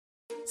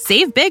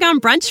Save big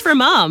on brunch for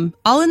mom,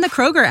 all in the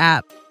Kroger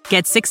app.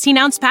 Get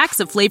 16-ounce packs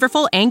of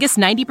flavorful Angus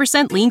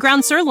 90% lean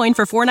ground sirloin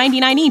for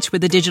 $4.99 each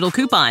with a digital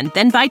coupon.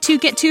 Then buy 2,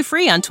 get 2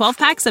 free on 12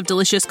 packs of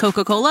delicious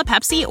Coca-Cola,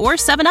 Pepsi, or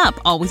 7-Up,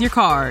 all with your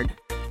card.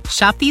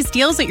 Shop these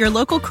deals at your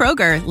local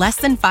Kroger, less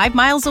than 5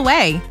 miles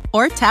away.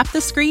 Or tap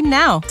the screen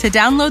now to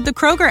download the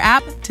Kroger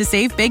app to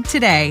save big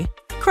today.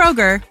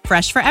 Kroger,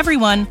 fresh for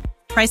everyone.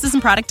 Prices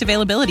and product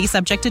availability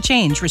subject to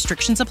change.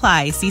 Restrictions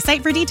apply. See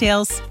site for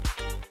details.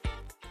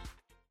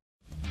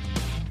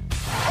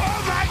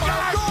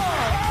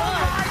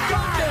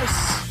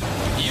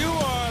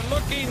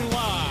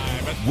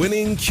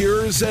 Winning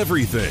cures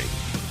everything.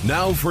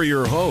 Now for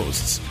your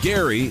hosts,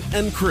 Gary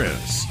and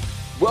Chris.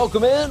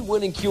 Welcome in.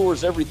 Winning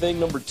cures everything,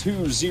 number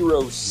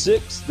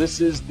 206.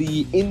 This is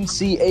the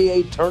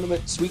NCAA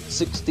Tournament Sweet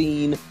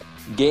 16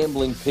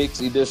 Gambling Picks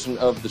edition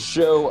of the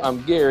show.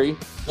 I'm Gary.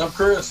 I'm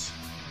Chris.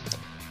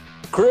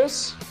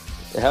 Chris,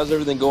 how's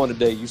everything going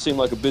today? You seem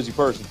like a busy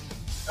person.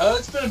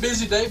 It's been a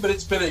busy day, but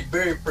it's been a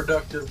very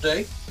productive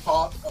day.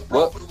 A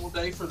profitable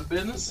day for the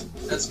business.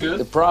 That's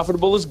good.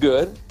 Profitable is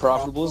good.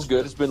 Profitable is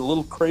good. It's been a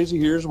little crazy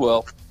here as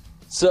well.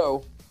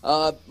 So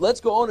let's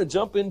go on and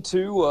jump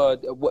into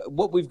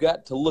what we've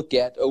got to look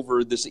at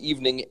over this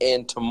evening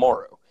and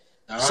tomorrow.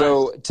 All right.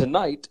 So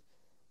tonight,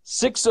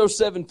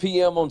 6:07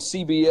 p.m. on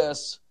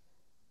CBS,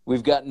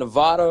 we've got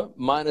Nevada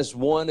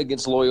 -1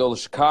 against Loyola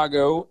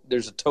Chicago.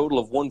 There's a total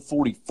of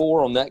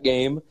 144 on that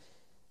game.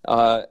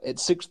 At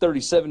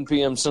 6:37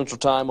 p.m. Central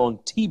Time on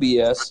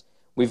TBS,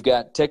 we've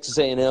got Texas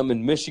A&M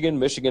and Michigan.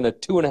 Michigan, a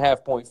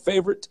 2.5-point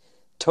favorite.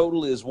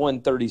 Total is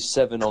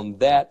 137 on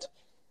that.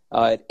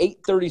 At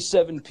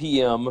 8:37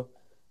 p.m.,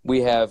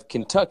 we have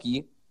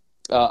Kentucky,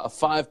 a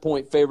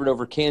 5-point favorite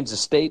over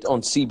Kansas State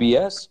on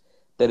CBS.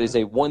 That is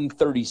a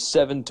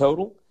 137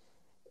 total.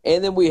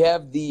 And then we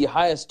have the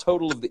highest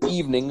total of the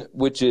evening,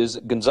 which is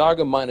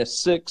Gonzaga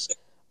 -6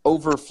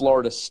 over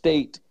Florida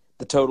State.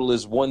 The total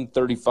is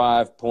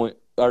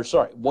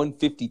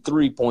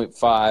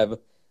 153.5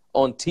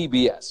 on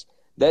TBS.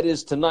 That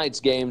is tonight's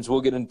games.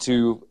 We'll get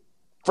into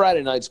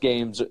Friday night's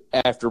games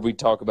after we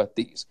talk about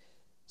these.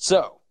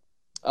 So,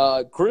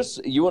 Chris,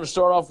 you want to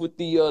start off with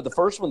the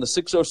first one, the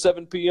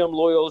 6:07 p.m.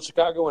 Loyola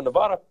Chicago and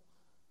Nevada?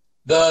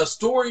 The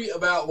story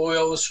about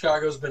Loyola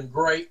Chicago has been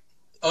great,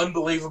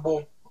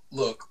 unbelievable.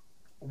 Look,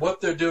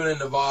 what they're doing in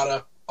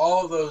Nevada,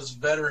 all of those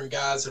veteran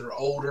guys that are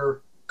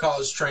older,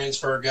 college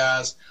transfer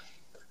guys,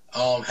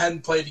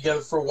 hadn't played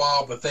together for a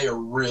while, but they are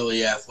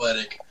really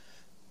athletic.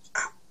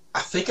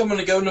 I think I'm going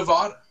to go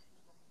Nevada.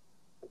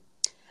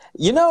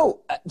 You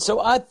know,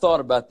 so I thought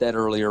about that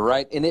earlier,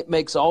 right? And it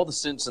makes all the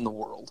sense in the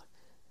world.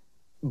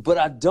 But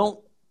I don't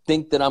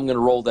think that I'm going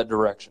to roll that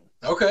direction.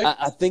 Okay.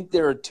 I think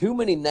there are too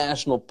many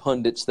national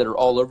pundits that are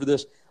all over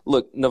this.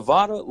 Look,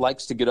 Nevada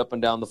likes to get up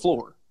and down the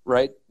floor,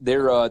 right?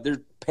 Their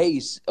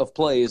pace of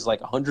play is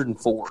like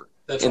 104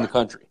 in the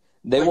country.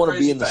 They want to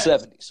be in the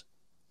 70s.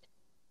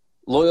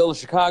 Loyola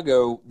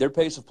Chicago, their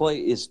pace of play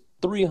is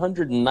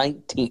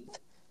 319th.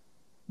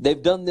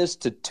 They've done this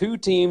to two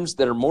teams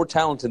that are more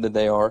talented than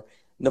they are.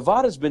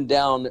 Nevada's been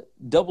down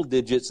double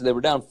digits. They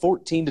were down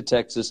 14 to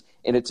Texas,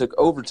 and it took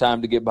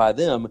overtime to get by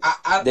them.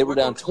 They were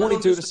down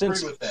 22 to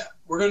Cincinnati.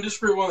 We're going to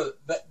disagree with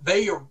that.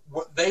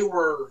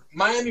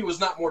 Miami was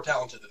not more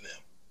talented than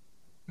them.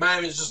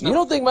 Miami is just not. You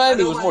don't think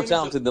Miami was more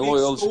talented than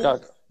Loyola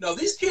Chicago? No,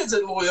 these kids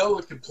at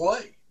Loyola can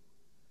play.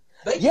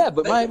 But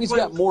Miami's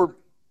got more.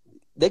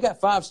 They got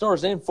 5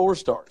 stars and 4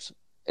 stars,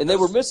 and they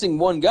were missing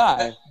one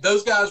guy.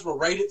 Those guys were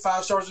rated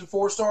 5 stars and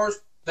 4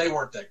 stars. They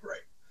weren't that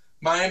great.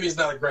 Miami's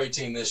not a great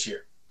team this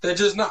year. They're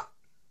just not.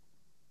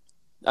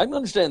 I can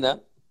understand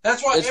that.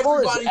 That's why as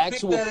far as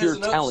actual pure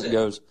talent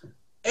goes,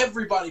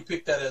 everybody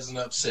picked that as an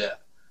upset.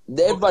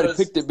 Everybody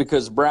picked it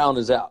because Brown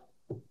is out,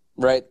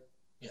 right?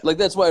 Yeah. Like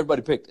that's why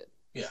everybody picked it.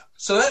 Yeah.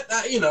 So that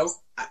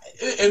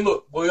and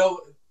look, well,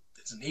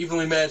 it's an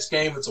evenly matched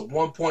game. It's a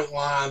 1-point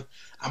line.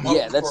 I'm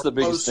hoping that's for the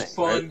biggest thing,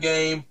 fun right?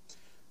 game.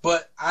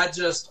 But I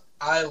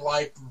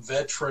like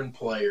veteran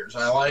players.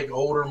 I like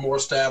older, more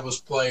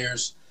established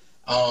players.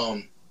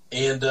 And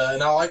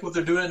I like what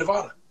they're doing in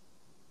Nevada.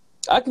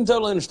 I can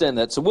totally understand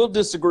that. So we'll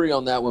disagree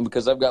on that one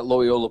because I've got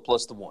Loyola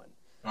plus the 1.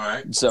 All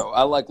right. So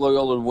I like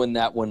Loyola to win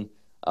that one.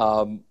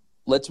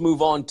 Let's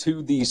move on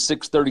to the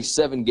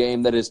 6:37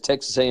 game. That is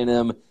Texas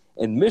A&M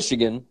and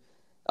Michigan.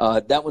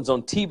 That one's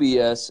on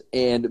TBS,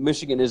 and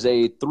Michigan is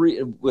a 3.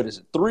 What is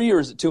it? 3 or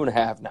is it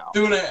 2.5 now?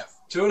 2.5.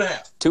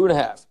 2.5.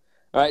 2.5.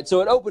 All right. So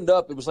it opened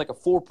up. It was like a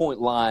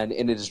 4-point line,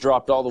 and it has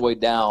dropped all the way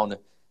down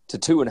to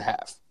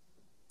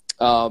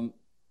 2.5.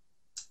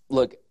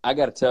 Look, I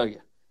got to tell you,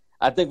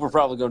 I think we're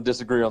probably going to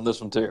disagree on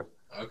this one too.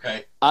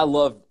 Okay. I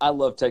love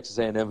Texas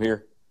A&M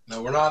here.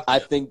 No, we're not. I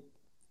think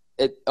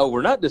it. Oh,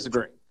 we're not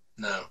disagreeing.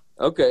 No.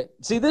 Okay.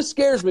 See, this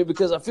scares me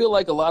because I feel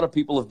like a lot of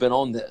people have been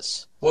on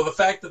this. Well, the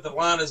fact that the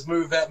line has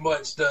moved that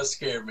much does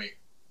scare me.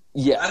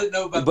 Yeah. I didn't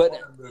know about the line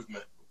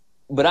movement.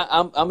 But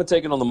I'm going to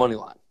take it on the money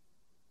line.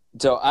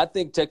 So I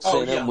think Texas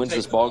A&M wins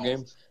this ball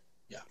game.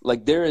 Yeah.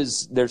 Like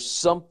there's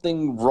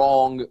something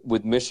wrong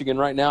with Michigan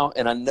right now,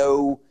 and I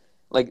know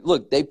Like,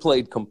 look, they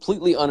played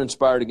completely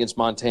uninspired against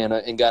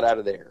Montana and got out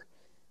of there.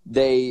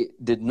 They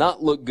did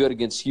not look good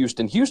against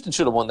Houston. Houston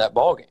should have won that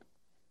ball game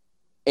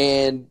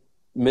and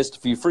missed a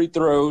few free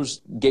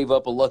throws, gave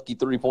up a lucky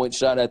three-point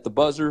shot at the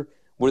buzzer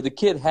where the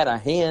kid had a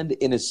hand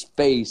in his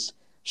face,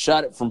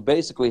 shot it from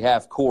basically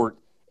half court,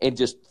 and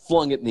just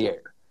flung it in the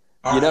air.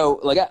 All you know,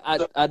 like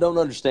I don't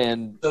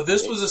understand. So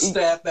this was a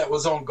stat that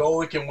was on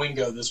Golic and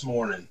Wingo this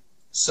morning.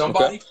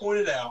 Somebody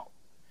pointed out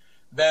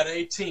that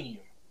a team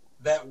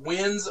that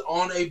wins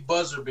on a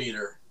buzzer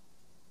beater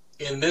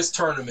in this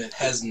tournament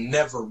has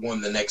never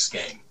won the next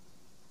game.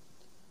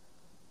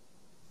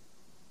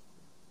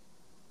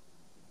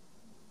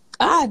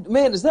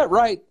 Man, is that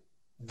right?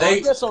 I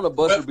guess on a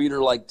buzzer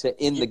beater, like to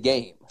end the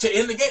game. To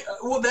end the game.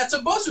 Well, that's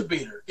a buzzer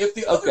beater. If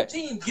the other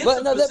team gets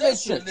a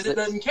possession, then it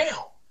doesn't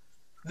count.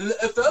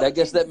 If the other I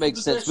guess that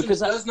makes sense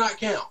because it does not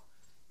count.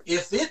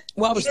 I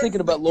was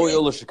thinking about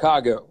Loyola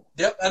Chicago.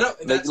 Yep, I know.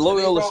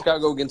 Loyola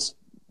Chicago against.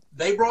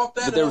 They brought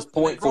that but there was up.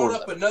 They brought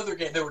up another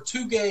game. There were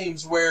two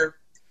games where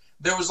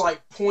there was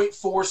like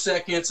 0.4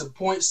 seconds and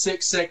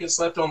 0.6 seconds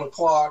left on the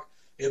clock.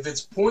 If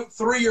it's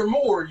 0.3 or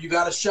more, you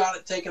got a shot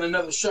at taking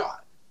another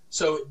shot.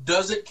 So it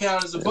doesn't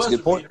count as a buzzer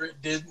beater.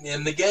 It didn't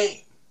end the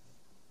game.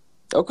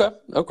 Okay.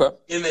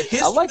 In the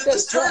history of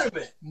this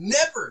tournament,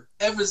 never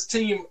Eva's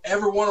team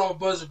ever won on a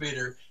buzzer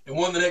beater and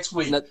won the next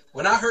week.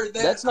 When I heard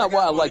that, that's not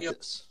why I like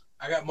this.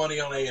 I got money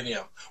on A&M.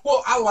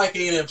 Well, I like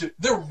A&M too.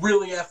 They're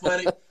really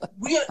athletic.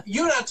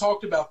 You and I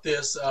talked about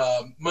this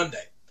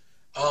Monday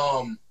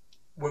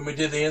when we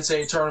did the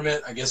NCAA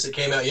tournament. I guess it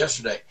came out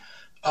yesterday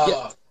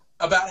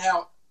about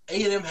how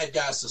A&M had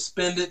guys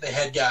suspended. They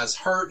had guys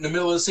hurt in the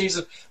middle of the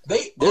season.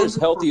 They're as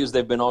healthy as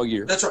they've been all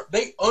year. That's right.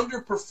 They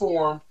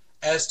underperformed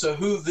as to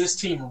who this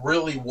team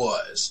really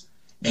was.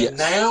 And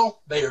now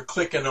they are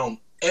clicking on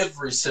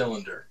every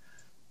cylinder.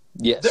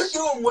 Yes. They're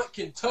doing what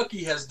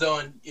Kentucky has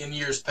done in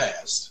years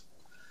past,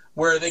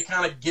 where they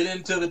kind of get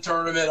into the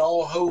tournament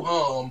all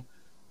ho-hum,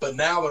 but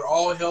now they're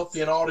all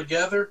healthy and all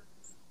together.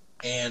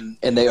 And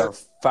they are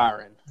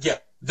firing. Yeah.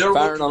 They're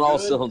firing on all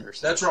good.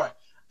 cylinders. That's right.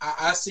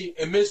 I see,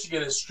 and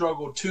Michigan has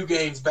struggled 2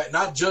 games back,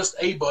 not just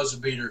a buzzer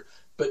beater,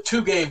 but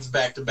 2 games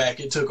back-to-back.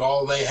 It took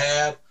all they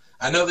had.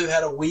 I know they've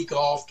had a week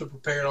off to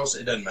prepare and all.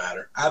 It doesn't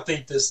matter. I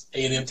think this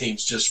A&M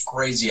team's just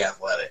crazy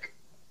athletic.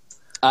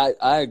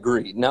 I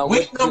agree. Now,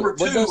 week number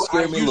 2,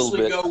 I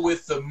usually go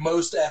with the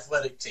most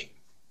athletic team.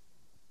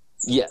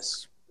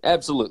 Yes,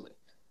 absolutely.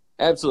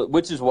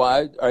 Which is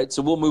why, all right,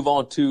 so we'll move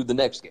on to the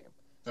next game.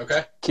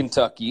 Okay.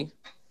 Kentucky.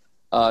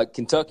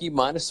 Kentucky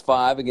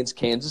 -5 against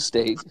Kansas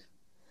State.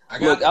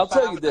 I'll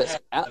tell you this.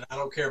 I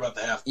don't care about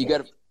the half. You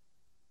got to.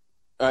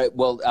 All right,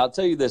 well, I'll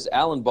tell you this.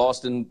 Alan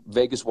Boston,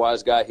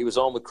 Vegas-wise guy, he was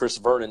on with Chris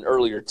Vernon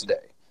earlier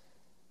today.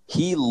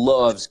 He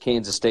loves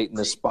Kansas State in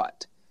this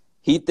spot.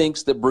 He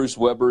thinks that Bruce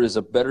Weber is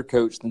a better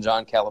coach than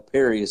John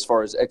Calipari as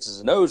far as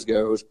X's and O's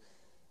goes.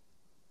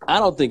 I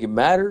don't think it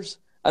matters.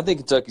 I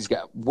think Kentucky's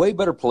got way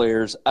better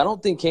players. I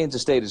don't think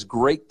Kansas State is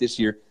great this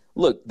year.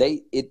 Look,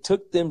 it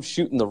took them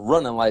shooting the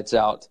running lights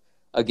out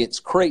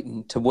against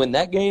Creighton to win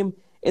that game,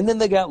 and then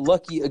they got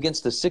lucky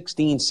against the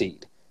 16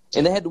 seed.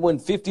 And they had to win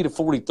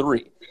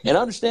 50-43. And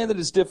I understand that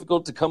it's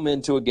difficult to come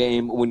into a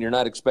game when you're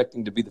not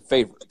expecting to be the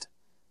favorite,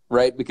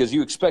 right? Because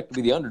you expect to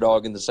be the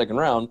underdog in the second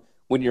round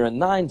when you're a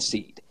 9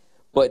 seed.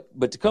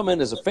 But to come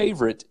in as a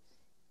favorite,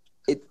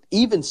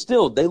 even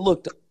still, they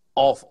looked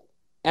awful,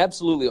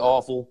 absolutely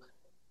awful.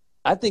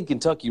 I think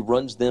Kentucky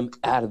runs them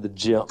out of the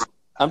gym.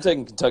 I'm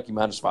taking Kentucky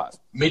 -5.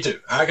 Me too.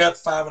 I got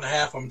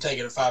 5.5. I'm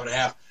taking it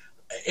 5.5.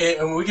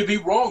 And we could be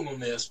wrong on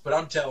this, but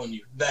I'm telling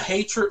you, the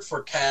hatred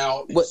for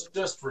Cal is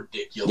just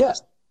ridiculous. Yeah.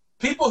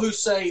 People who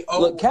say, "Oh,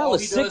 look, Cal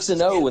is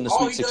 6-0 in the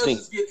Sweet 16. All he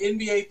does is get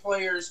NBA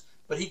players,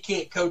 but he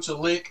can't coach a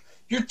lick."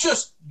 You're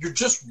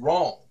just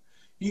wrong.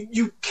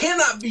 You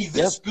cannot be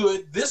this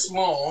good this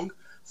long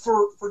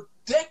for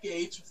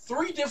decades.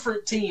 3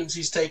 different teams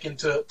he's taken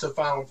to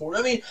Final Four.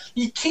 I mean,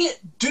 you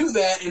can't do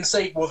that and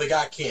say, "Well, the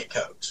guy can't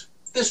coach."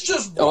 That's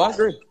just wrong.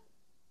 Oh,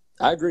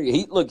 I agree.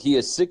 He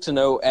is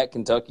 6-0 at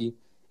Kentucky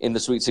in the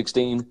Sweet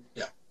 16.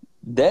 Yeah.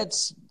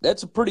 That's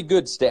a pretty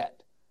good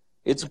stat.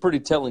 It's a pretty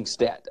telling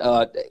stat.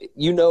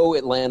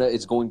 Atlanta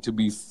is going to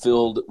be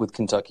filled with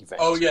Kentucky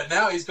fans. Oh, yeah.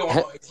 Now he's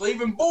going – he's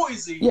leaving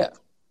Boise. Yeah.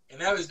 And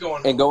now he's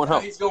going home. And going home.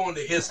 Now he's going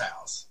to his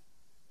house.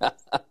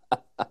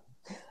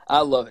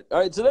 I love it. All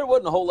right, so there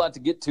wasn't a whole lot to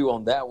get to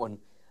on that one.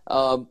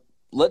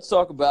 Let's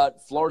talk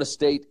about Florida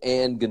State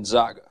and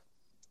Gonzaga.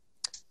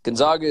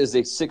 Gonzaga is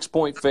a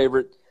 6-point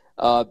favorite.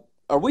 Are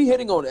we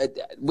hitting on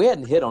 – we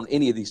hadn't hit on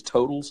any of these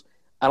totals.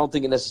 I don't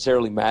think it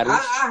necessarily matters.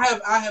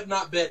 I have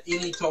not bet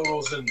any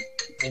totals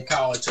in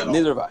college at all.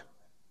 Neither have I.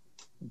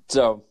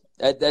 So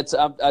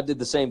I did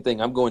the same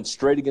thing. I'm going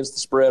straight against the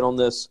spread on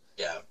this.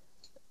 Yeah.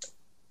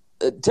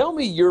 Tell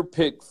me your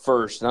pick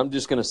first, and I'm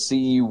just going to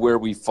see where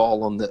we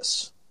fall on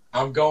this.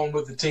 I'm going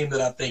with the team that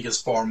I think is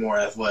far more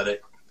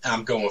athletic.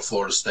 I'm going with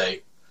Florida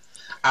State.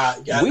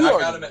 We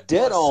are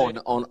dead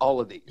on all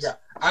of these. Yeah,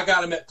 I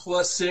got them at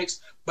 +6,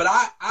 but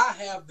I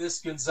have this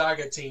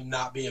Gonzaga team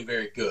not being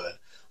very good.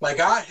 Like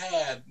I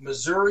had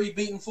Missouri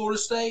beating Florida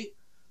State,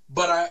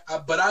 but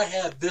I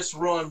had this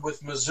run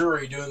with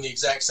Missouri doing the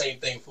exact same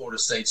thing Florida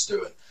State's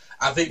doing.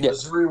 I think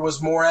Missouri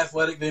was more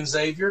athletic than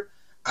Xavier.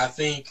 I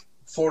think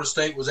Florida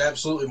State was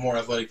absolutely more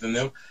athletic than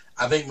them.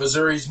 I think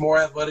Missouri's more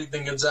athletic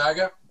than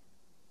Gonzaga.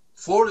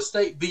 Florida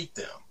State beat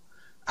them.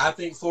 I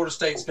think Florida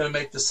State's going to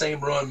make the same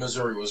run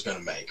Missouri was going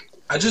to make.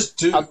 I just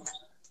do.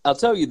 I'll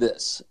tell you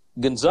this.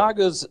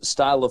 Gonzaga's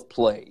style of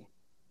play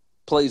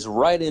plays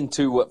right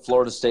into what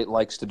Florida State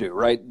likes to do,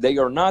 right? They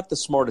are not the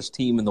smartest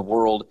team in the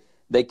world.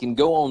 They can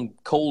go on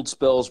cold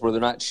spells where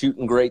they're not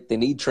shooting great. They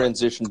need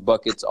transition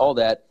buckets, all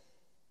that.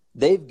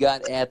 They've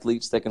got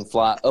athletes that can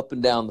fly up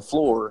and down the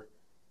floor.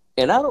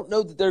 And I don't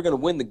know that they're going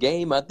to win the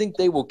game. I think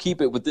they will keep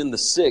it within the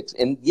 6.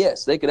 And,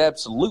 yes, they could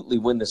absolutely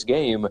win this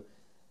game.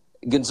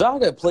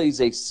 Gonzaga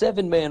plays a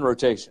 7-man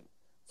rotation.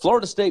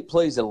 Florida State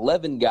plays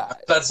 11 guys.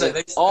 That's it.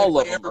 They all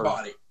play of them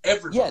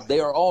everybody. Yeah, they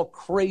are all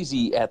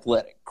crazy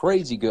athletic,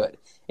 crazy good.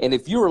 And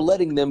if you are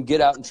letting them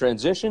get out in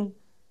transition,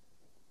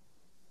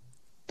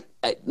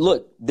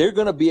 look, they're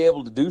going to be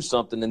able to do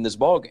something in this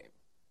ballgame.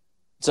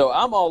 So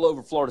I'm all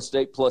over Florida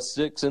State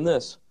 +6 in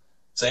this.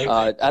 Same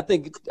thing. I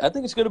think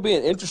it's going to be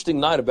an interesting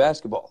night of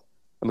basketball.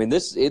 I mean,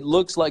 it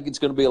looks like it's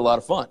going to be a lot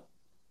of fun.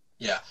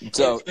 Yeah.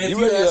 So and if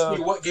you ask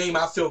me what game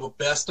I feel the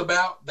best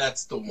about,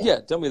 that's the one. Yeah,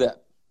 tell me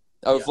that.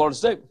 Oh, yeah. Florida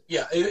State.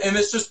 Yeah, and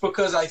it's just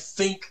because I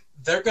think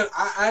they're going to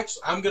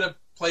 – I'm going to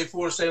play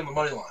Florida State on the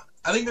money line.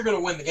 I think they're going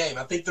to win the game.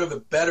 I think they're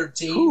the better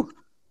team.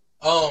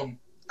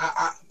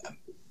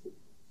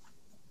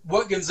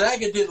 What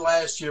Gonzaga did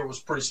last year was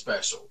pretty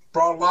special.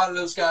 Brought a lot of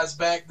those guys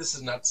back. This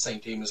is not the same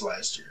team as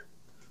last year.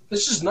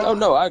 It's just not. Oh,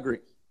 no, I agree.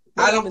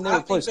 I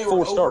think they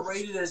were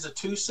overrated as a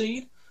 2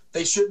 seed.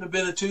 They shouldn't have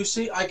been a 2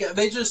 seed.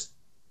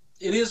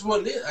 It is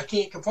what it is. I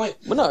can't complain.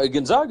 Well, no,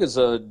 Gonzaga's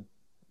a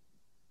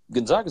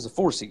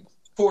 4 seed.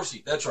 4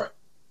 seed, that's right.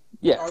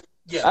 Yeah.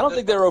 I don't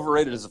think they're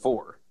overrated as a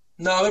 4.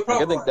 No, they're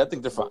probably I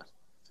think they're fine.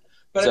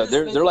 But so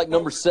they're like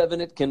number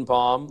 7 at Ken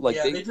Palm. Like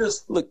they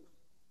just look.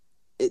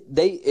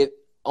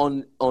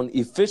 On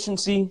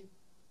efficiency,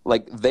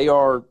 like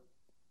they're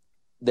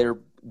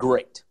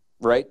great,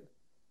 right?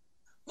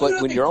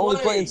 But when you're only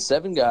playing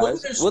 7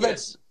 guys,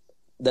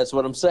 that's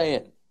what I'm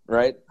saying,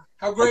 right?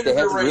 How great is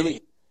their rating?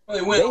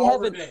 They win all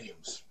their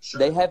games. Sure.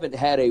 They haven't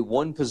had a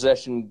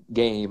 1-possession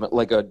game,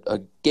 like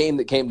a game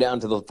that came down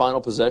to the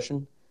final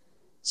possession,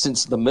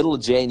 since the middle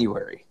of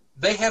January.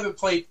 They haven't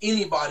played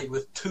anybody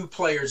with 2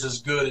 players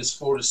as good as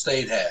Florida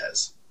State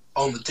has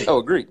on the team. Oh,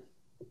 agreed.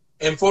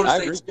 And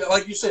Florida State,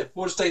 like you said,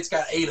 Florida State's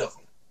got 8 of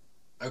them,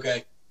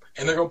 okay?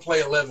 And they're going to play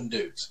 11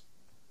 dudes.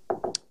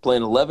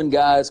 Playing 11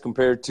 guys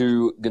compared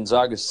to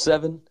Gonzaga's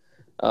 7.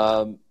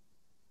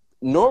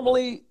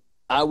 Normally,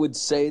 I would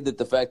say that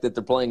the fact that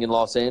they're playing in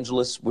Los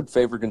Angeles would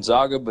favor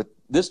Gonzaga, but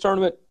this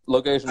tournament,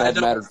 location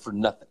hasn't mattered for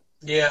nothing.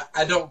 Yeah,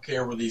 I don't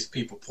care where these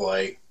people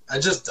play. I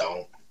just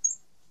don't.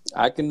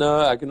 I can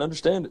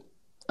understand it.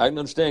 I can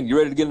understand. You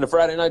ready to get into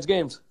Friday night's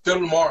games? Go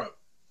tomorrow.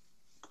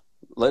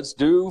 Let's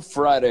do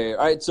Friday.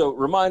 All right, so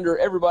reminder,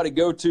 everybody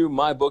go to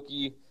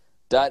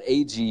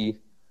mybookie.ag.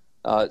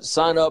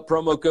 Sign up,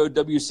 promo code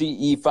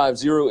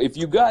WCE50. If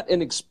you got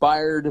an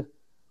expired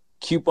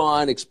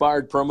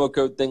promo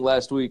code thing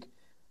last week,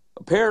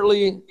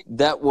 apparently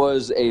that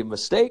was a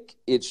mistake.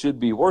 It should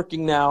be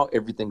working now.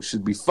 Everything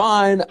should be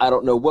fine. I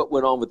don't know what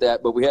went on with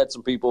that, but we had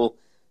some people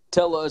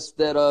tell us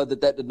that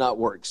that did not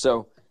work.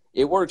 So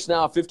it works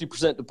now,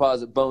 50%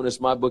 deposit bonus,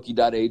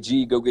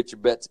 mybookie.ag. Go get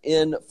your bets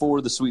in for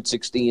the Sweet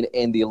 16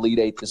 and the Elite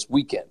 8 this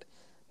weekend.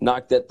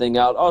 Knock that thing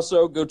out.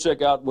 Also, go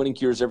check out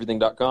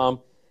winningcureseverything.com.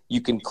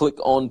 You can click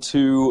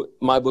onto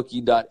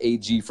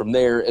mybookie.ag from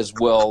there as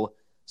well.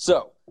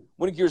 So,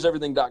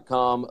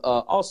 winningcureseverything.com.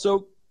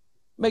 Also,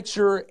 make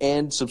sure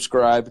and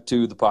subscribe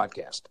to the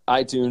podcast.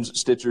 iTunes,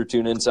 Stitcher,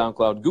 TuneIn,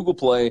 SoundCloud, Google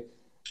Play,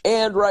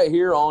 and right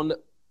here on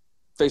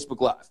Facebook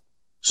Live.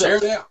 So, share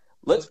it out.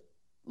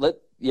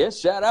 Yes,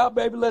 shout out,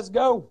 baby. Let's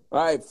go.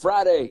 All right,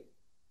 Friday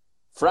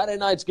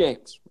night's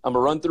games. I'm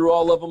going to run through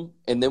all of them,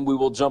 and then we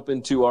will jump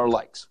into our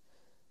likes.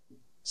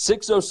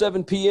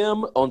 6:07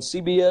 p.m. on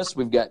CBS,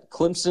 we've got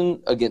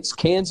Clemson against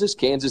Kansas.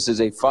 Kansas is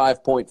a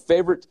 5-point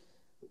favorite.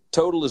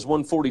 Total is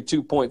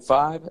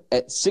 142.5.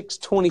 At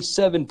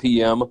 6:27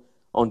 p.m.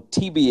 on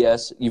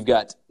TBS, you've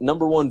got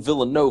number 1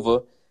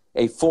 Villanova,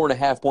 a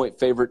 4.5-point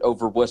favorite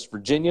over West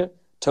Virginia.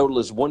 Total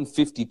is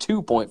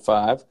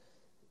 152.5.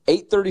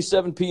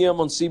 8:37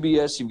 p.m. on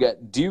CBS, you've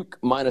got Duke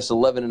minus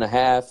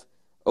 11.5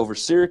 over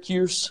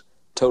Syracuse.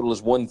 Total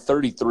is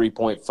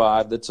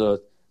 133.5.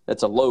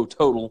 That's a low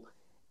total.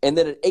 And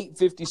then at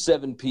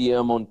 8:57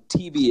 p.m. on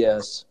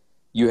TBS,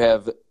 you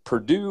have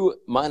Purdue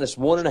minus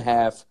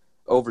 1.5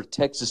 over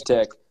Texas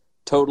Tech.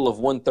 Total of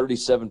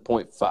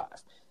 137.5.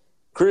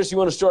 Chris, you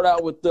want to start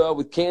out with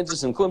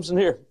Kansas and Clemson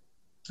here?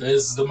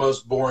 This is the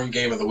most boring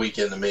game of the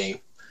weekend to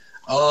me.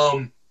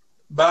 I'm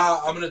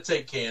going to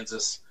take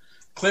Kansas.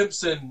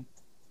 Clemson's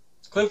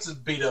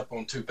beat up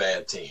on 2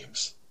 bad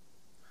teams.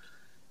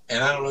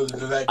 And I don't know that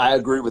they're that good. I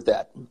agree with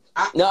that.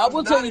 I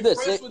will tell you this.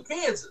 I'm not impressed with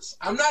Kansas.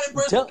 I'm not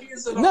impressed with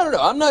Kansas at all. No,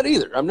 I'm not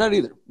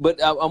either.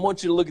 But I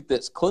want you to look at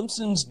this.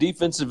 Clemson's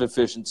defensive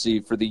efficiency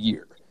for the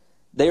year.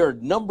 They are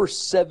number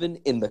 7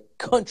 in the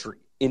country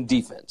in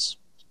defense.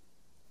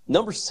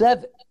 Number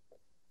 7.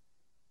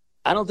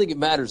 I don't think it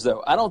matters,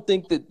 though. I don't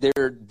think that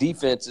their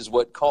defense is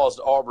what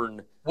caused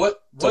Auburn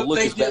to look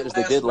as bad as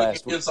they did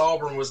last week. Against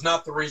Auburn was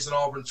not the reason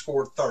Auburn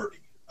scored 30.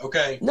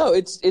 Okay. No,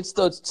 it's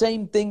the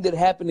same thing that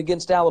happened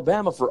against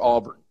Alabama for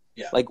Auburn.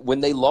 Yeah. Like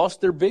when they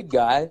lost their big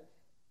guy,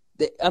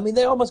 they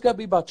almost got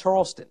beat by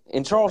Charleston,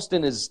 and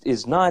Charleston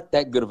is not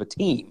that good of a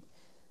team.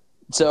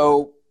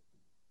 So,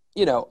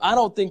 I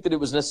don't think that it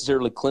was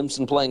necessarily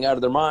Clemson playing out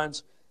of their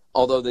minds,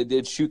 although they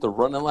did shoot the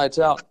running lights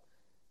out.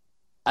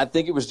 I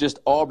think it was just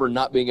Auburn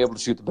not being able to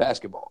shoot the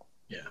basketball.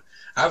 Yeah,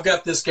 I've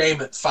got this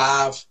game at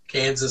 5,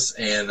 Kansas,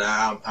 and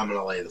I'm going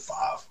to lay the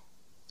 5.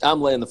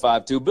 I'm laying the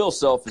 5 too. Bill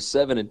Self is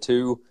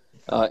 7-2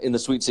 in the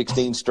Sweet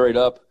 16 straight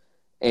up.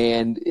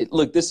 And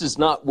look, this is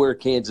not where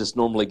Kansas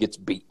normally gets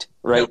beat,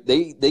 right?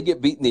 Nope. They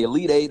get beat in the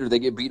Elite Eight or they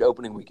get beat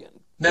opening weekend.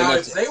 Now,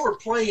 if they were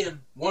playing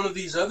one of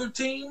these other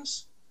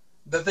teams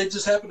that they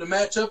just happen to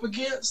match up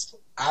against,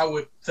 I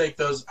would take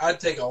those. I'd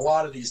take a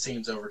lot of these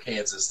teams over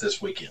Kansas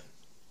this weekend.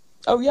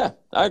 Oh yeah,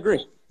 I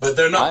agree. But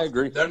they're not. I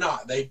agree. They're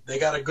not. They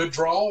got a good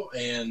draw,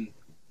 and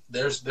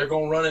they're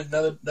going to run it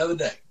another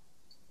day.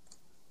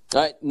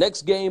 All right,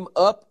 next game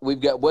up,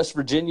 we've got West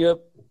Virginia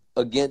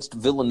against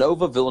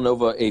Villanova.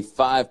 Villanova, a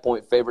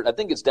 5-point favorite. I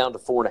think it's down to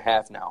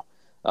 4.5 now.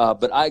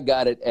 But I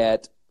got it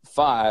at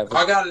 5.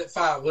 I got it at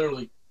 5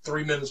 literally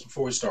 3 minutes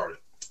before we started.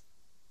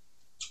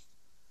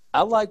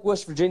 I like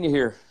West Virginia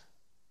here.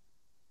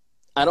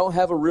 I don't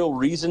have a real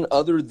reason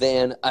other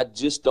than I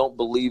just don't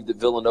believe that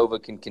Villanova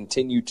can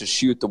continue to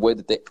shoot the way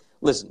that they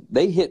 – listen,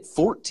 they hit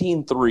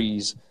 14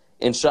 threes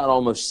and shot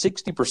almost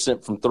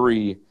 60% from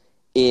 3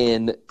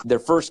 in their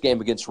first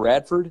game against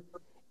Radford,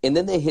 and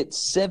then they hit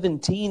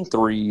 17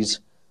 threes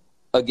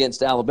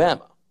against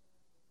Alabama.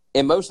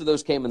 And most of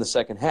those came in the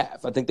second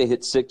half. I think they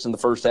hit 6 in the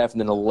first half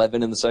and then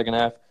 11 in the second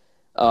half.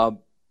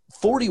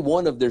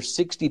 41 of their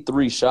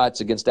 63 shots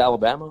against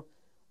Alabama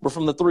were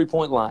from the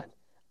three-point line.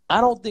 I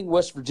don't think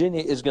West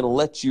Virginia is going to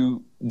let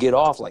you get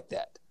off like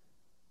that.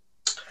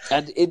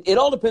 And it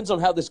all depends on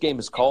how this game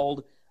is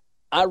called.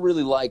 I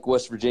really like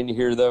West Virginia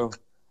here, though.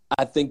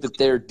 I think that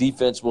their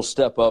defense will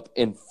step up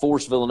and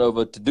force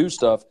Villanova to do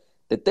stuff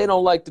that they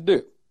don't like to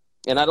do.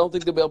 And I don't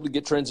think they'll be able to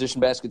get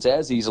transition baskets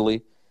as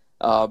easily.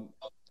 I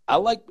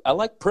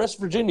like Press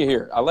Virginia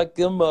here. I like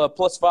them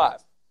 +5.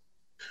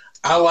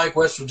 I like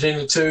West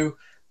Virginia too.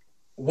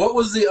 What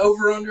was the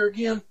over-under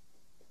again?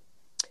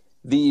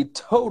 The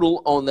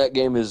total on that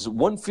game is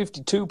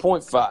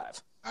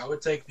 152.5. I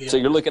would take the So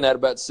you're looking at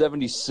about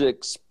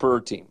 76 per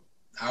team.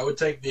 I would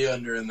take the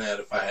under in that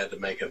if I had to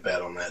make a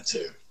bet on that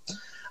too.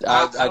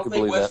 I don't could think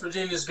believe West that.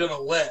 Virginia is going to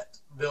let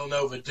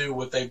Villanova do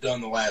what they've done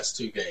the last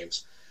 2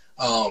 games.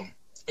 And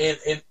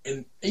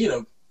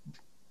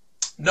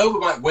Nova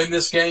might win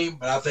this game,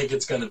 but I think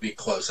it's going to be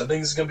close. I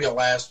think it's going to be a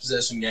last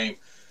possession game.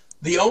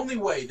 The only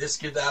way this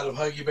gets out of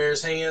Huggy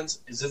Bear's hands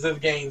is if the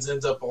game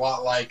ends up a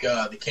lot like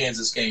the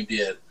Kansas game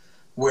did,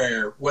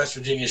 where West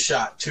Virginia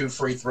shot 2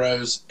 free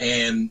throws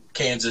and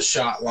Kansas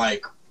shot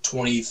like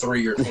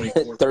 23 or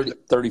 24.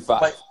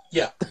 35.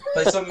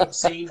 Like something I've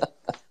seen.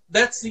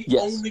 That's the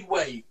only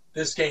way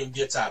this game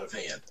gets out of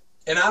hand.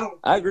 And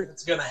I agree.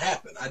 It's going to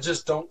happen. I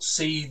just don't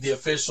see the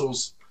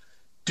officials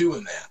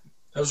doing that.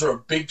 Those are a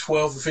Big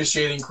 12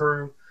 officiating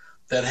crew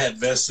that had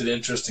vested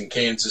interest in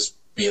Kansas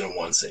being a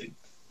 1 seed.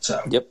 So.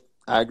 Yep,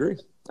 I agree.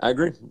 All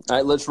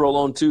right, let's roll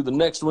on to the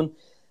next one.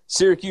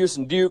 Syracuse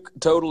and Duke,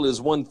 total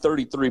is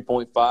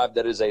 133.5.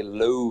 That is a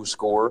low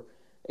score.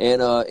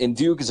 And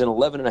Duke is an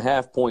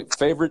 11.5-point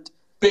favorite.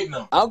 Big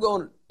number. I'll go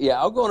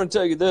on and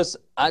tell you this.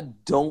 I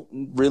don't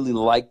really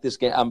like this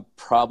game. I'm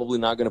probably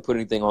not going to put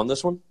anything on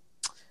this one.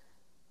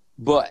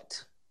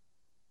 But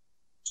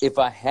if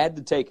I had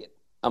to take it,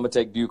 I'm going to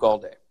take Duke all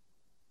day.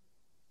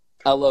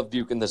 I love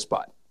Duke in this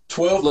spot.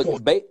 12 Look,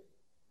 points.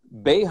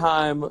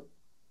 Boeheim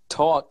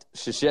taught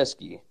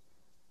Krzyzewski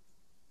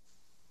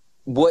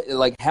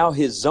how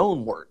his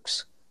zone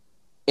works.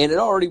 And it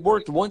already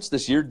worked once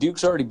this year.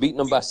 Duke's already beaten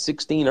them by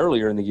 16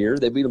 earlier in the year.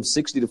 They beat them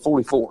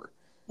 60-44.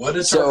 What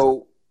is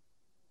so?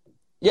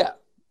 Yeah.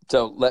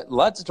 So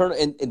lots of turn.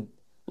 And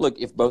look,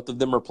 if both of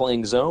them are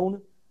playing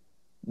zone,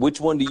 which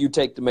one do you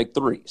take to make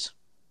threes?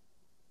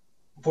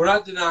 We're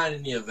not denying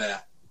any of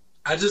that.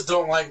 I just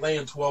don't like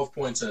laying 12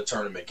 points in a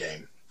tournament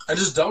game. I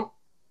just don't.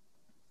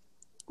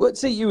 Well,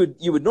 see, you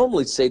would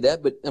normally say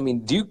that, but, I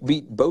mean, Duke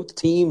beat both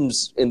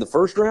teams in the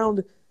first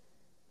round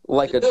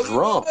like a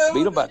drum.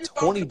 Beat them by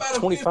 20,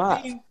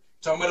 25.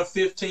 Talking about a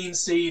 15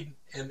 seed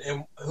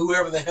and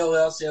whoever the hell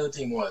else the other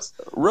team was.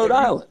 Rhode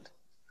Island.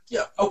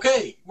 Yeah,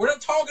 okay. We're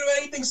not talking about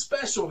anything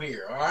special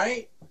here, all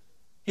right?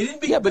 He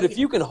didn't beat. Yeah, but if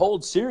you can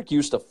hold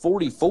Syracuse to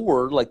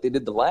 44 like they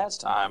did the last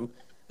time.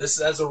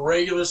 This is a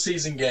regular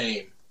season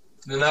game,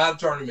 not a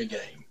tournament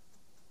game.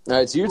 All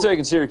right, so you're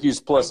taking Syracuse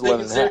plus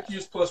 11.5.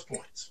 Syracuse plus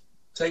points.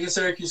 Taking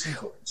Syracuse and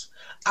points.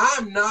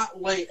 I'm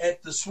not laying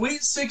at the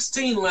Sweet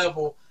 16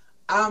 level.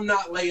 I'm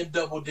not laying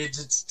double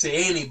digits to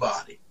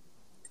anybody.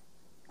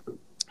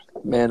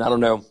 Man, I don't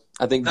know.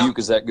 I think Duke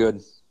is that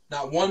good.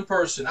 Not one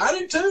person. I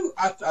do too.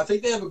 I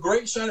think they have a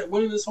great shot at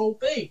winning this whole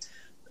thing.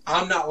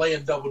 I'm not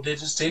laying double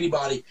digits to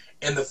anybody.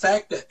 And the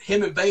fact that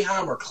him and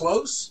Boeheim are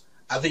close,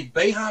 I think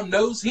Boeheim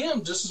knows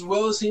him just as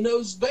well as he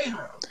knows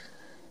Boeheim.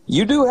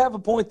 You do have a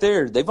point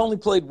there. They've only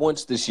played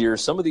once this year.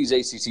 Some of these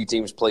ACC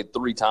teams played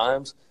 3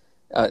 times.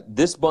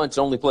 This bunch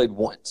only played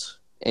once.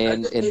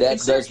 And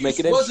that does make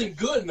it interesting. Wasn't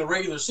good in the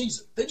regular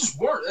season. They just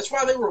weren't. That's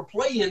why they were a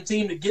play-in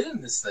team to get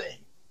in this thing.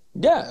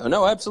 Yeah,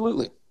 no,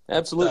 absolutely.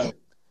 Absolutely. No.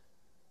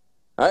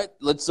 All right,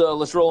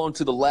 let's roll on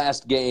to the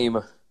last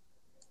game.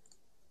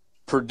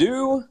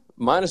 Purdue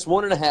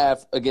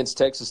 -1.5 against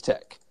Texas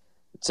Tech.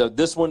 So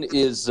this one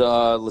is,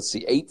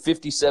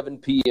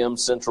 8:57 p.m.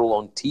 Central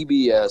on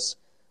TBS.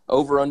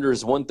 Over-under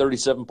is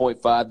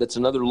 137.5. That's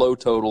another low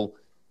total.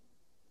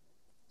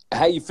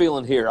 How you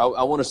feeling here? I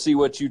want to see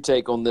what you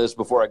take on this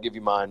before I give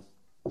you mine.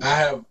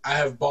 I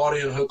have bought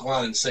in hook,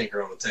 line, and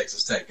sinker on the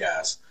Texas Tech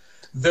guys.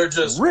 They're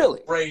just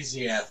really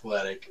crazy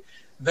athletic.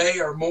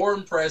 They are more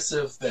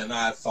impressive than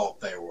I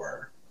thought they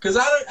were. Because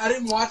I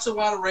didn't watch a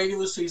lot of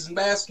regular season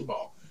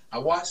basketball. I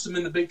watched them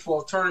in the Big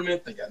 12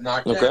 tournament. They got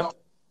knocked out.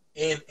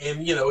 And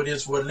it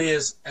is what it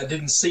is. I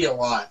didn't see a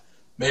lot.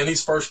 Man,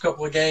 these first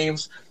couple of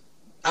games,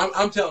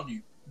 I'm telling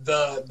you,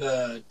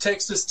 the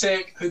Texas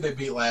Tech, who they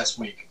beat last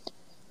week?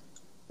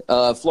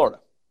 Florida.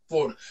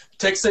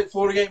 Texas Tech,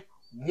 Florida game,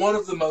 one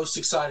of the most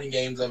exciting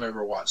games I've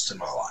ever watched in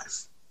my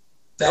life.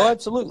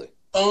 Absolutely.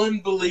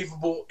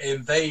 Unbelievable.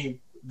 And they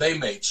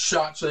made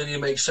shots when they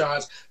didn't make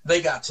shots.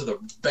 They got to the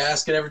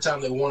basket every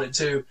time they wanted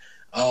to.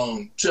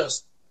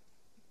 Just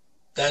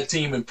that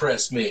team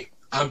impressed me.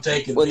 I'm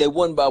taking. Well, they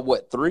won by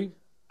what, 3?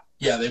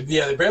 Yeah,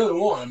 they barely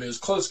won. I mean, it was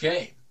a close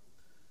game.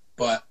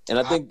 And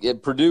I think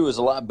Purdue is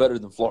a lot better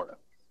than Florida.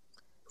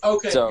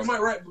 Okay, so, you might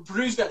be right. But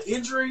Purdue's got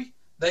injury.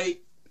 They're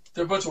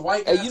a bunch of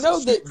white guys.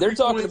 Hey, they're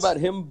talking about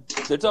him.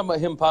 They're talking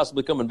about him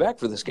possibly coming back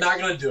for this game. Not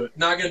going to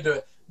do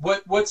it.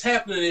 What's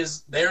happening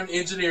is they're in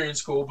engineering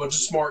school, a bunch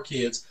of smart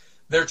kids.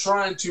 They're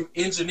trying to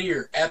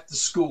engineer at the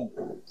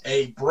school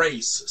a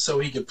brace so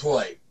he could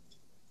play.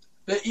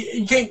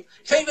 You can't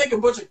take a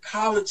bunch of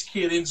college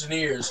kid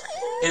engineers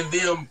and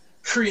them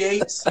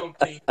create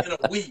something in a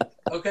week.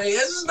 Okay,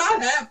 this is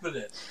not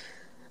happening.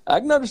 I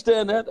can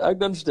understand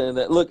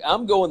that. Look,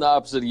 I'm going the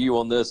opposite of you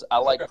on this. I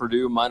like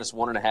Purdue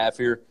 -1.5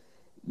 here.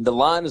 The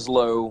line is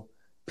low.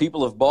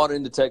 People have bought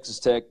into Texas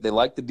Tech. They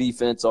like the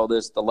defense, all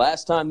this. The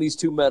last time these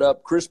two met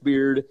up, Chris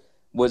Beard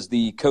was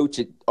the coach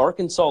at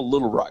Arkansas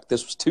Little Rock.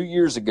 This was 2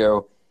 years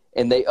ago,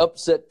 and they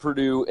upset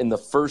Purdue in the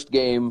first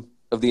game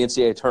of the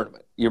NCAA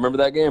tournament. You remember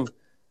that game?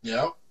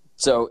 Yeah.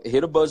 So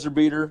hit a buzzer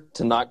beater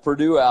to knock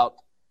Purdue out.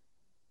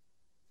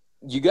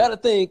 You got to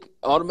think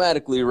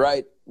automatically,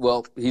 right?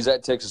 Well, he's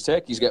at Texas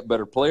Tech. He's got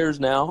better players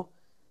now.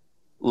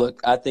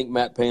 Look, I think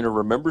Matt Painter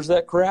remembers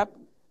that crap.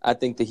 I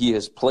think that he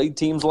has played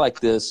teams like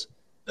this.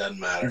 Doesn't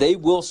matter. They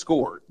will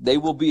score. They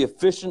will be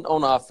efficient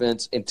on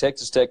offense, and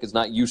Texas Tech is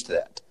not used to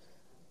that.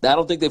 I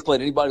don't think they've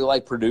played anybody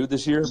like Purdue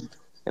this year,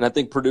 and I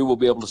think Purdue will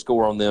be able to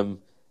score on them.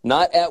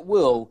 Not at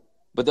will,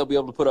 but they'll be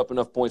able to put up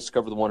enough points to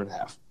cover the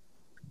 1.5.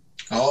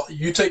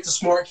 You take the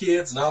smart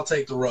kids, and I'll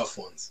take the rough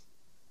ones.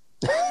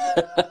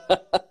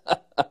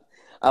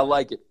 I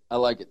like it.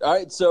 All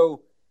right,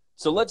 so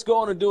let's go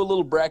on and do a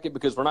little bracket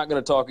because we're not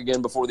going to talk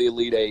again before the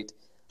Elite Eight.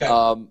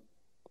 Okay.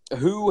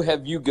 Who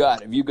have you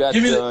got? Have you got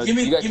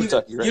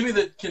Kentucky,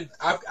 right?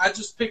 I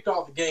just picked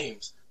all the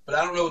games, but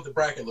I don't know what the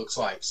bracket looks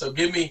like. So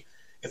give me,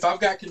 if I've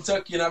got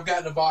Kentucky and I've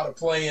got Nevada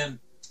playing,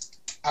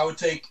 I would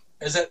take,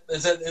 is that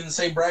in the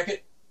same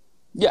bracket?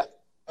 Yeah.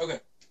 Okay.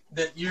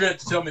 Then you're going to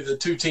have to tell me the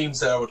two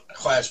teams that I would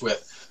clash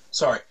with.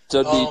 Sorry.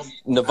 So the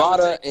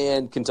Nevada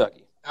and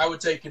Kentucky. I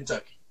would take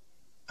Kentucky.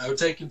 All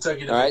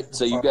right,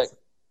 so you got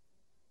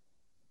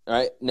 – all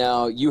right,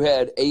 now you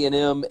had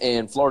A&M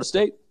and Florida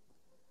State?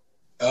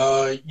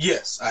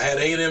 Yes, I had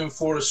A&M and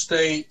Florida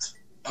State.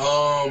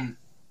 God.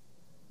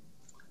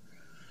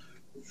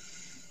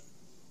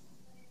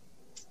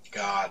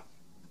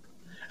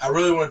 I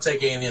really want to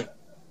take A&M.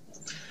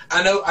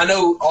 I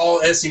know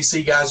all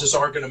SEC guys just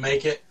aren't going to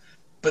make it,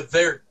 but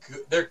they're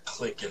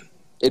clicking.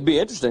 It'd be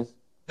interesting.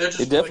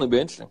 It'd definitely be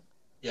interesting.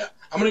 Yeah,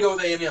 I'm going to go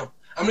with A&M.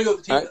 I'm going to go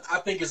with the team that I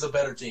think is a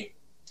better team.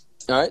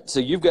 All right, so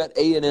you've got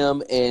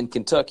A&M and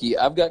Kentucky.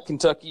 I've got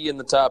Kentucky in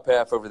the top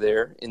half over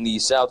there in the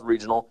South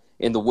Regional.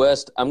 In the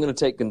West, I'm going to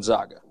take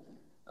Gonzaga.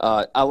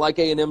 I like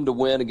A&M to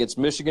win against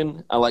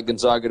Michigan. I like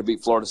Gonzaga to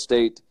beat Florida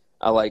State.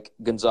 I like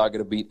Gonzaga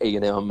to beat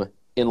A&M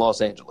in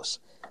Los Angeles.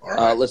 All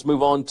right. Let's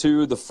move on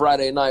to the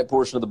Friday night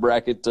portion of the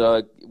bracket.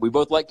 We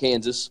both like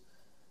Kansas.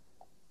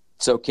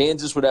 So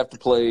Kansas would have to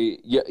play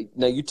 –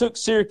 now, you took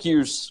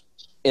Syracuse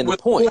in the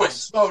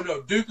points. Oh,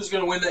 no, Duke is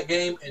going to win that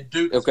game, and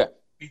Duke is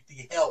beat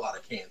the hell out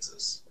of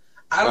Kansas.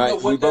 I don't know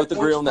what that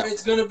point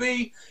spread's going to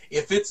be.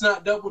 If it's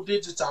not double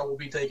digits, I will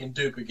be taking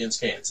Duke against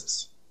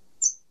Kansas.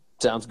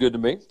 Sounds good to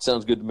me.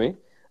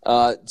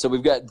 So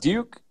we've got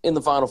Duke in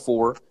the Final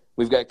Four.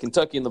 We've got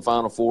Kentucky in the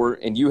Final Four,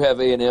 and you have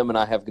A&M and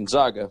I have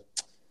Gonzaga.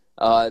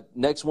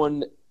 Next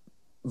one,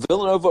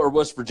 Villanova or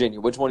West Virginia?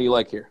 Which one do you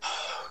like here?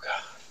 Oh,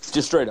 God.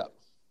 Just straight up.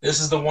 This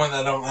is the one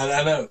that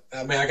I know.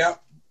 I mean, I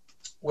got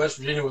West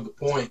Virginia with the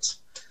points.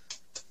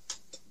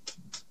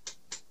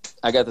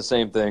 I got the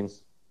same thing.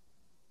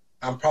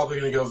 I'm probably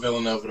going to go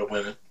Villanova to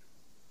win it.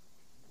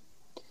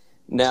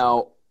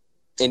 Now,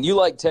 and you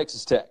like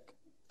Texas Tech.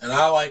 And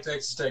I like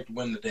Texas Tech to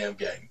win the damn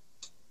game.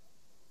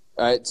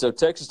 All right, so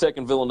Texas Tech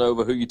and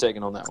Villanova, who are you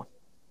taking on that one?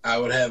 I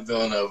would have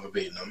Villanova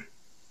beating them.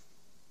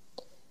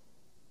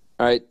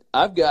 All right,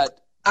 I've got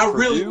I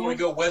really want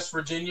to go West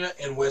Virginia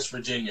and West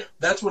Virginia.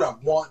 That's what I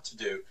want to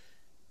do.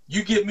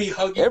 You give me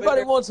Huggy Bear.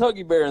 Everybody wants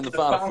Huggy Bear in the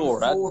Final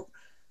Four.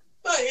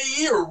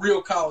 You're a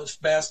real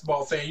college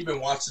basketball fan. You've been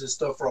watching this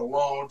stuff for a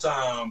long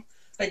time.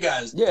 That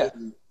guy's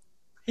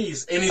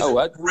he's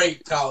a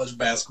great college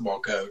basketball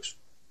coach.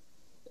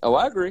 Oh,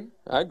 I agree.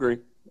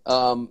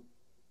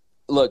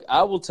 Look,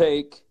 I'm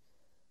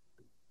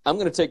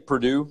going to take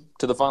Purdue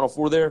to the Final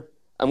Four there.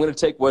 I'm going to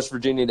take West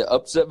Virginia to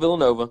upset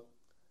Villanova.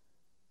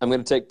 I'm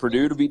going to take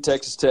Purdue to beat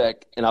Texas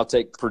Tech, and I'll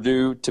take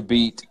Purdue to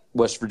beat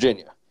West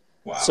Virginia.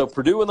 Wow. So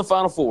Purdue in the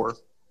Final Four,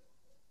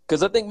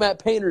 because I think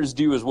Matt Painter is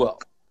due as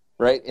well,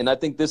 right? And I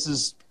think this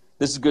is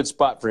a good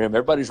spot for him.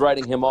 Everybody's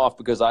writing him off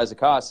because Isaac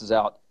Haas is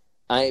out.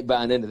 I ain't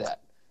buying into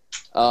that.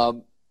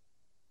 And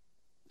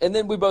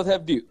then we both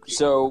have Duke.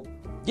 So,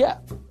 yeah,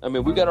 I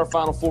mean, we got our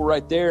Final Four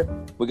right there.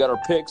 We got our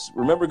picks.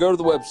 Remember, go to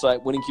the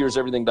website,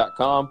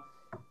 winningcureseverything.com.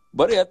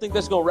 Buddy, I think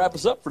that's going to wrap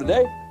us up for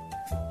today.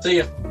 See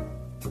ya.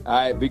 All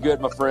right, be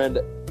good, my friend.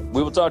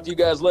 We will talk to you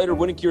guys later.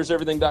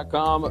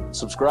 winningcureseverything.com.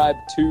 Subscribe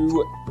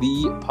to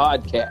the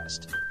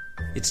podcast.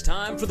 It's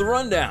time for the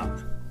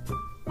rundown.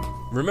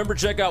 Remember,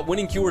 check out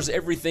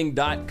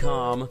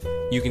winningcureseverything.com.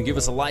 You can give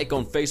us a like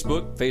on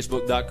Facebook,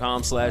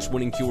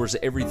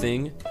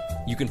 facebook.com/winningcureseverything.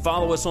 You can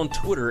follow us on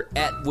Twitter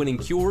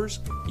 @winningcures.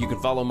 You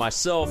can follow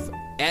myself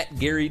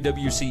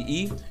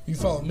 @GaryWCE. You can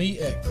follow me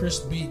at Chris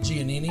B.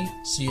 Giannini,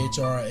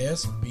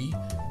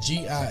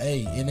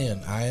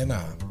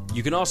 ChrisBGiannini.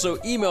 You can also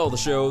email the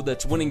show.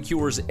 That's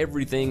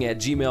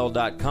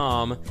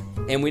winningcureseverything@gmail.com.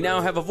 And we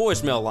now have a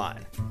voicemail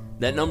line.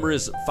 That number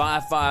is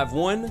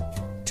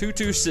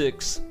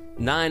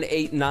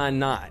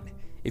 551-226-9899.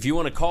 If you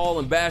want to call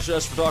and bash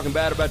us for talking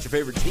bad about your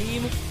favorite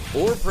team,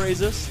 or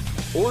praise us,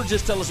 or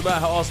just tell us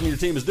about how awesome your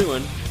team is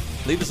doing,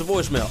 leave us a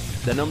voicemail.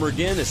 That number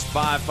again is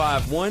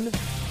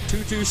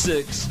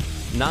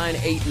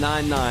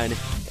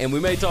 551-226-9899, and we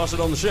may toss it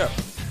on the show.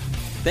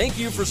 Thank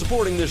you for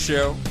supporting this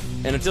show,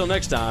 and until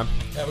next time,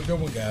 have a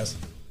good one, guys.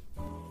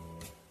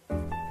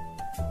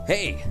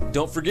 Hey,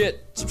 don't forget,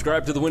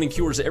 subscribe to the Winning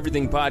Cures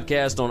Everything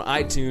podcast on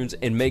iTunes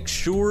and make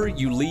sure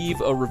you leave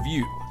a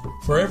review.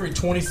 For every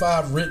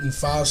 25 written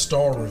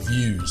 5-star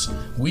reviews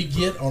we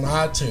get on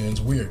iTunes,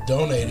 we are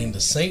donating to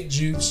St.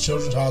 Jude's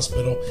Children's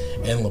Hospital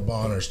and Le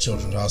Bonheur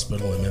Children's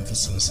Hospital in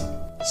Memphis, Tennessee.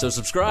 So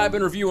subscribe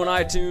and review on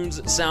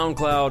iTunes,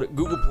 SoundCloud,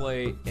 Google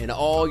Play, and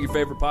all your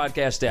favorite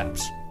podcast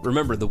apps.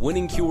 Remember, the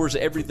Winning Cures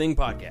Everything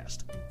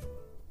podcast.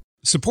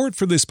 Support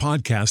for this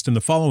podcast and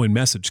the following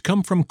message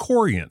come from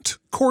Corient.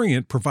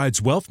 Corient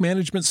provides wealth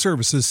management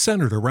services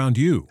centered around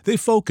you. They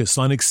focus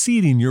on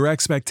exceeding your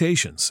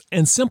expectations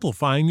and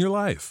simplifying your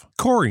life.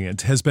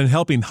 Corient has been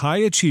helping high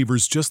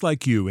achievers just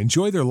like you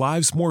enjoy their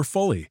lives more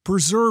fully,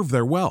 preserve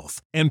their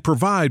wealth, and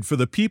provide for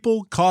the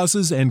people,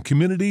 causes, and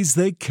communities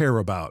they care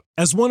about.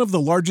 As one of the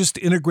largest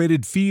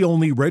integrated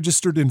fee-only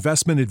registered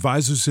investment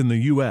advisors in the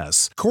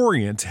U.S.,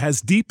 Corient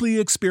has deeply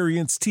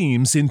experienced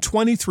teams in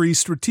 23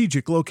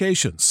 strategic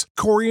locations.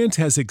 Corient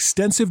has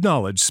extensive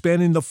knowledge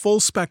spanning the full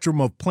spectrum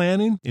of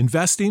planning,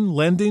 investing,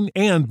 lending,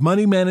 and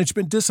money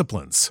management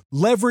disciplines.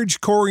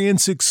 Leverage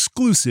Corient's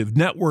exclusive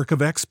network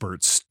of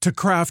experts to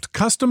craft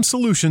custom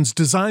solutions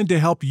designed to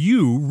help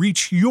you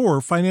reach your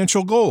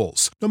financial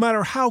goals, no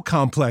matter how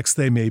complex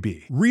they may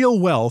be. Real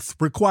wealth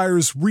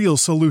requires real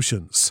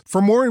solutions.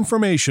 For more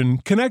information,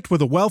 connect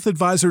with a wealth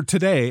advisor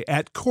today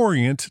at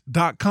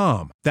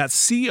Corient.com. That's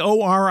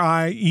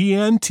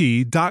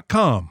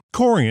Corient.com.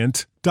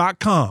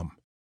 Corient.com.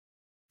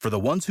 For the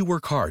ones who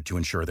work hard to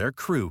ensure their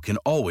crew can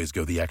always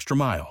go the extra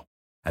mile,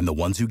 and the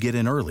ones who get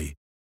in early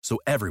so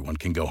everyone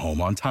can go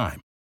home on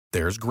time,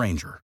 there's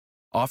Grainger,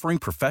 offering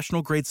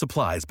professional-grade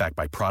supplies backed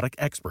by product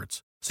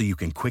experts so you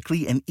can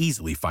quickly and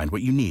easily find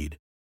what you need.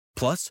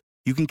 Plus,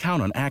 you can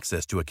count on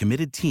access to a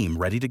committed team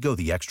ready to go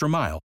the extra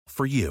mile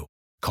for you.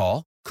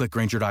 Call, click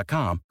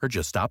Grainger.com, or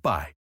just stop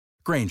by.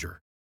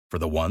 Grainger, for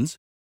the ones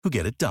who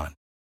get it done.